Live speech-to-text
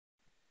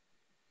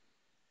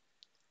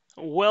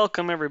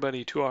Welcome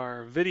everybody to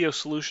our video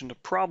solution to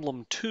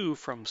problem 2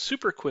 from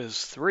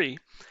Superquiz 3.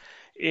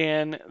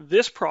 In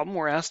this problem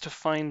we're asked to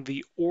find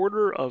the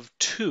order of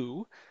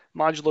 2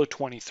 modulo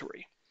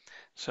 23.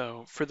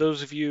 So for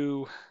those of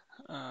you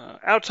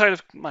outside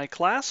of my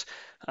class,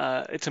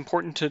 it's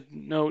important to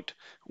note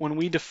when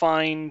we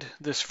defined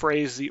this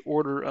phrase, the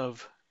order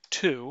of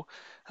 2,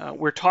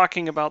 we're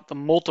talking about the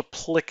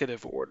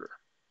multiplicative order.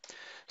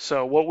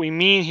 So what we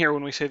mean here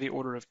when we say the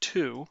order of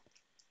 2,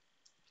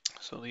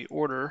 so the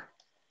order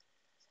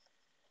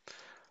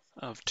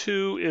of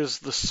 2 is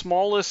the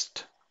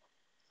smallest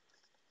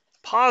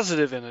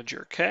positive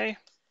integer, okay?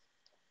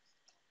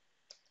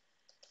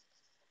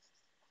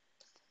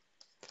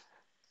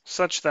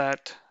 Such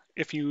that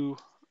if you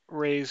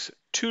raise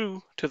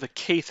 2 to the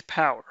kth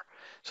power,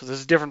 so this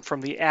is different from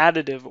the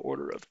additive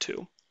order of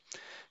 2.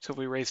 So if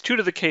we raise 2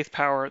 to the kth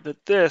power,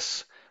 that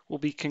this will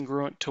be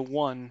congruent to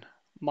 1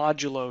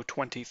 modulo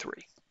 23.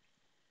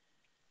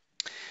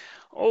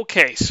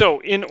 Okay, so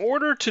in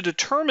order to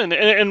determine,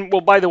 and well,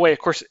 by the way, of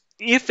course,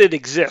 if it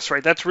exists,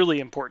 right, that's really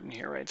important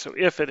here, right? So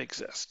if it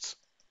exists.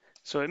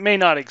 So it may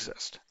not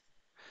exist.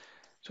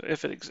 So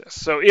if it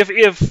exists. So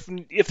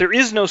if there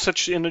is no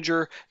such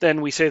integer,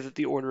 then we say that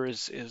the order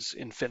is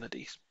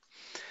infinity.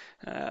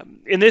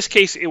 In this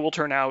case, it will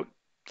turn out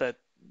that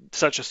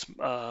such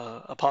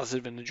a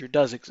positive integer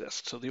does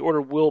exist. So the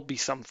order will be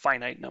some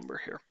finite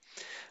number here.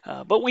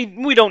 But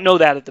we don't know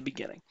that at the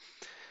beginning.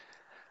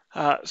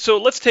 So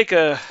let's take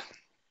a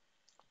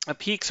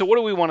peek. So what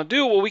do we want to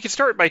do? Well, we can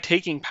start by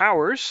taking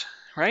powers,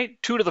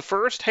 right? 2 to the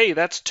first, hey,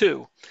 that's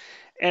 2.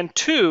 And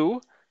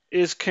 2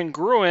 is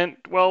congruent,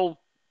 well,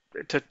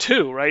 to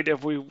 2, right?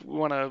 If we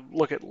want to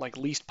look at like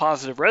least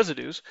positive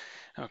residues.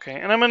 Okay,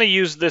 and I'm going to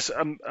use this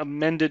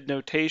amended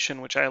notation,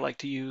 which I like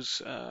to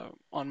use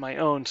on my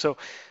own. So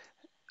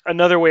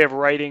another way of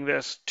writing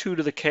this, 2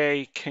 to the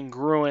k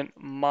congruent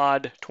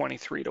mod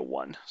 23 to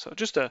 1. So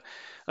just a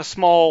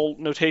small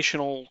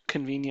notational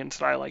convenience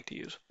that I like to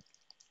use.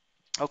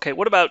 Okay,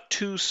 what about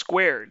 2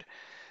 squared?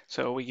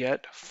 So we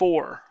get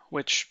 4,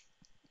 which,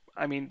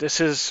 I mean, this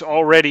is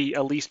already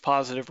a least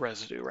positive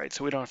residue, right?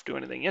 So we don't have to do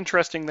anything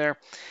interesting there.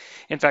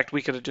 In fact,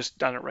 we could have just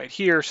done it right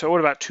here. So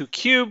what about 2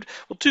 cubed?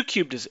 Well, 2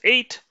 cubed is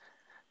 8.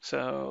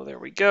 So there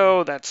we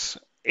go. That's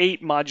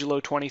 8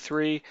 modulo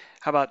 23.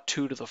 How about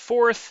 2 to the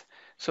 4th?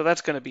 So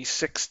that's going to be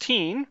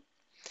 16.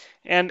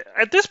 And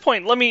at this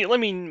point, let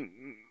me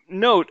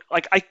note,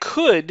 like I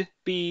could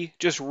be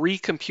just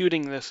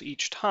recomputing this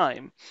each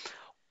time.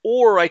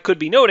 Or I could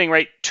be noting,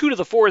 right, 2 to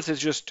the 4th is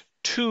just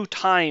 2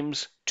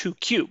 times 2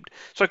 cubed.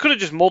 So I could have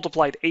just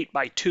multiplied 8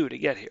 by 2 to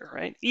get here,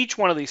 right? Each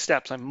one of these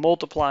steps I'm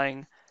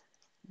multiplying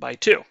by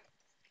 2.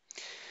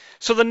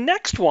 So the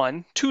next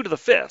one, 2 to the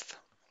 5th,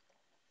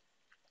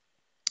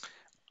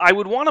 I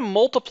would want to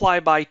multiply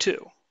by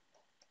 2.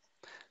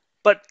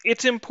 But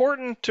it's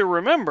important to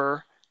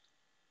remember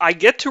I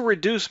get to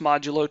reduce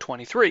modulo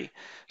 23.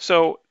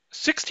 So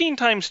 16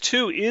 times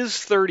 2 is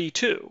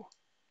 32.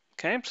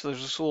 Okay, so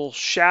there's this little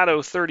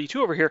shadow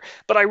 32 over here,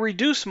 but I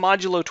reduce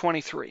modulo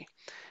 23.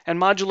 And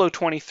modulo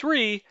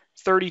 23,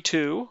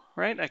 32,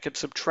 right? I could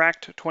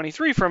subtract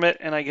 23 from it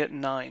and I get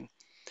 9.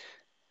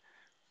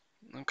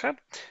 Okay,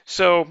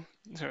 so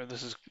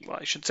this is, well,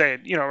 I should say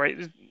it, you know, right?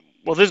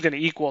 Well, this is going to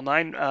equal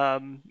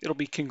 9. It'll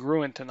be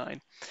congruent to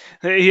 9.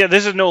 Yeah,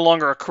 this is no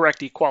longer a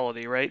correct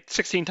equality, right?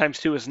 16 times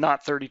 2 is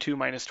not 32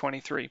 minus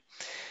 23.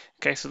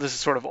 Okay, so this is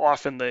sort of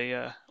off in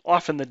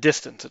the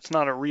distance. It's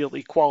not a real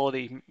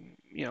equality,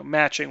 you know,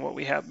 matching what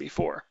we have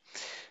before.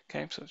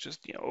 Okay, so it's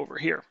just, you know, over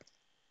here.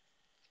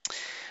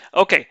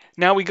 Okay,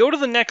 now we go to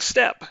the next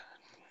step,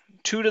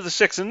 2 to the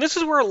 6th, and this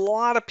is where a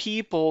lot of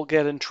people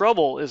get in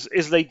trouble is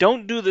they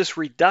don't do this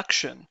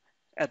reduction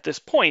at this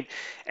point,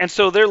 and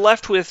so they're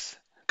left with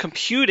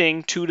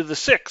computing 2 to the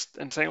 6th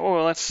and saying, oh,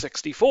 well, that's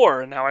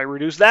 64, and now I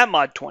reduce that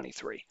mod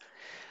 23.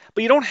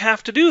 But you don't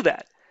have to do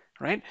that,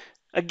 right?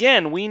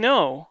 Again, we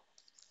know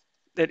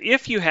that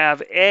if you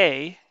have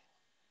A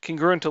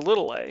congruent to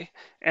little a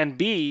and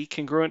B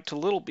congruent to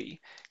little b,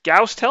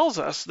 Gauss tells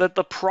us that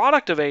the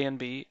product of A and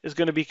B is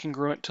going to be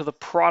congruent to the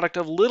product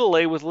of little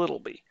a with little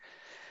b.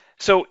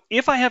 So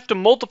if I have to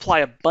multiply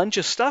a bunch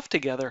of stuff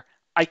together,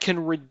 I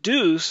can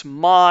reduce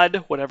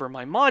mod, whatever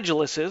my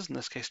modulus is, in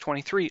this case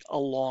 23,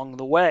 along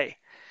the way.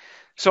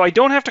 So I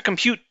don't have to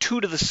compute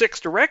 2 to the 6th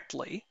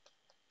directly.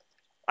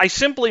 I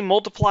simply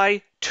multiply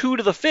 2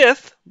 to the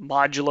 5th,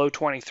 modulo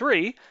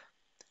 23,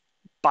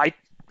 by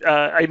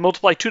I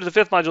multiply 2 to the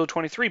 5th modulo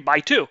 23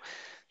 by 2.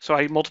 So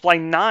I multiply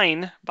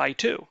 9 by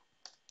 2.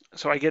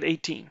 So I get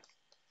 18.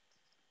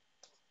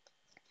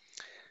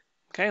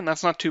 Okay, and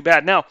that's not too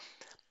bad. Now,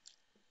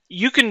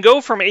 you can go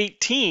from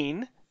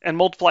 18 and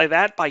multiply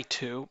that by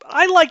 2.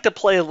 I like to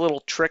play a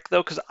little trick,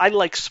 though, because I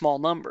like small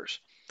numbers.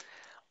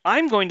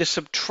 I'm going to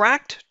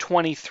subtract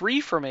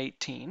 23 from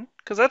 18,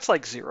 because that's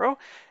like 0,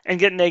 and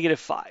get negative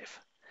 5.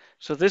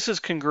 So this is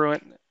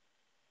congruent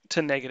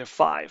to negative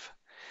 5.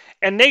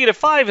 And negative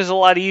 5 is a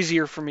lot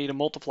easier for me to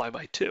multiply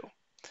by 2.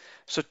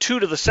 So 2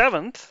 to the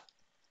 7th,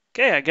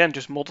 okay, again,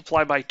 just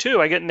multiply by 2,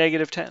 I get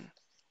negative 10.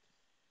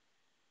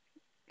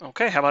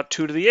 Okay, how about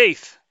 2 to the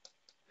 8th?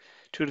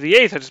 2 to the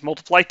 8th, I just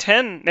multiply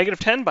negative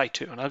 10 by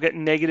 2, and I'll get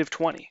negative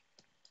 20.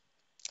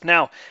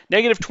 Now,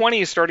 negative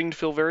 20 is starting to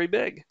feel very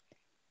big.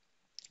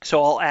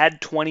 So I'll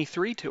add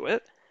 23 to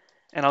it,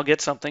 and I'll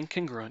get something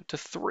congruent to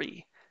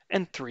 3.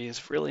 And 3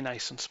 is really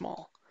nice and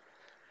small.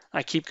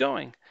 I keep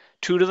going.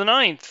 2 to the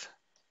 9th.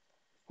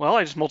 Well,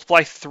 I just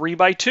multiply 3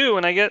 by 2,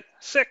 and I get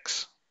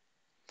 6.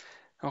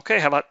 Okay,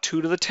 how about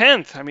 2 to the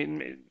 10th? I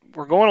mean,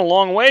 we're going a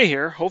long way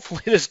here.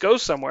 Hopefully this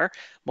goes somewhere.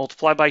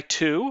 Multiply by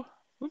 2,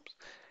 oops,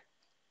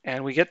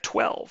 and we get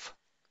 12.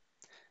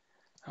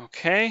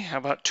 Okay, how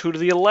about 2 to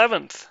the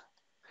 11th?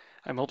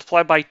 I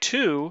multiply by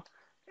 2,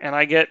 and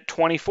I get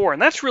 24.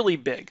 And that's really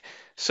big.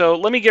 So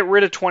let me get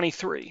rid of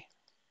 23.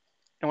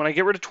 And when I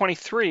get rid of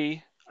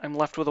 23, I'm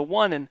left with a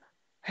 1. And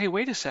hey,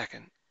 wait a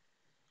second.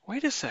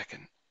 Wait a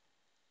second.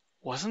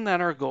 Wasn't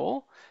that our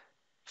goal?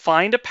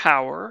 Find a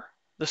power,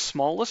 the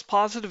smallest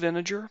positive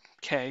integer,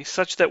 k,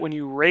 such that when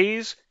you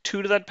raise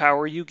 2 to that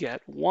power, you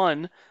get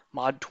 1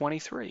 mod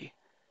 23.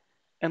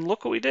 And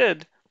look what we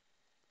did.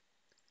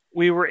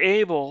 We were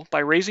able, by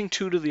raising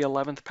 2 to the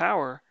 11th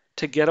power,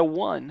 to get a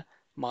 1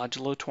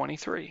 modulo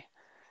 23.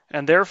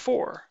 And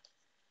therefore,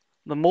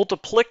 the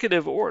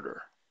multiplicative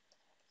order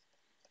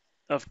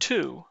of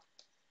 2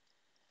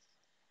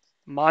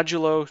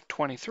 modulo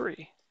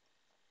 23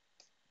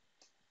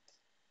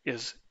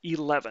 is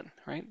 11,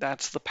 right?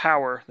 That's the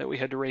power that we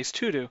had to raise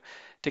 2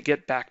 to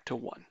get back to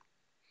 1.